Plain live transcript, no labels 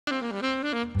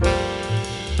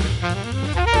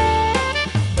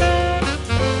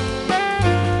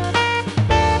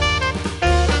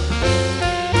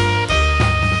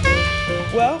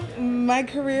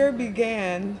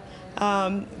began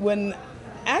when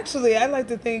actually I like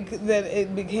to think that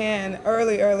it began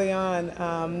early on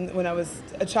when I was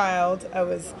a child. I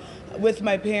was with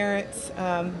my parents.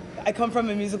 I come from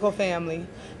a musical family.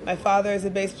 My father is a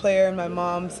bass player and my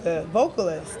mom's a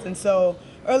vocalist. And so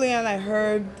early on I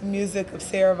heard the music of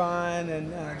Sarah Vaughan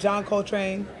and John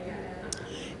Coltrane.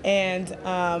 And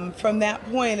from that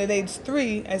point, at age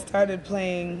 3, I started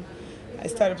playing. I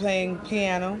started playing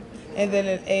piano, and then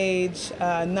at age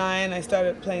 9, I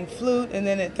started playing flute, and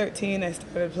then at 13, I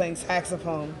started playing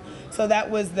saxophone. So that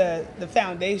was the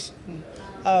foundation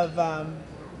of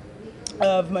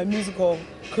my musical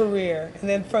career. And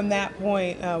then from that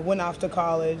point, went off to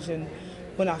college and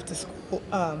went off to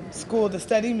school to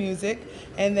study music.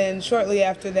 And then shortly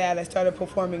after that, I started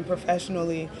performing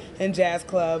professionally in jazz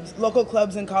clubs, local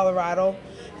clubs in Colorado,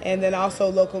 and then also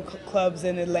local clubs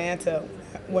in Atlanta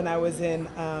when I was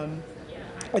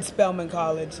at Spelman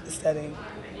College studying.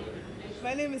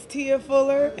 My name is Tia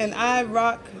Fuller, and I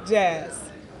rock jazz.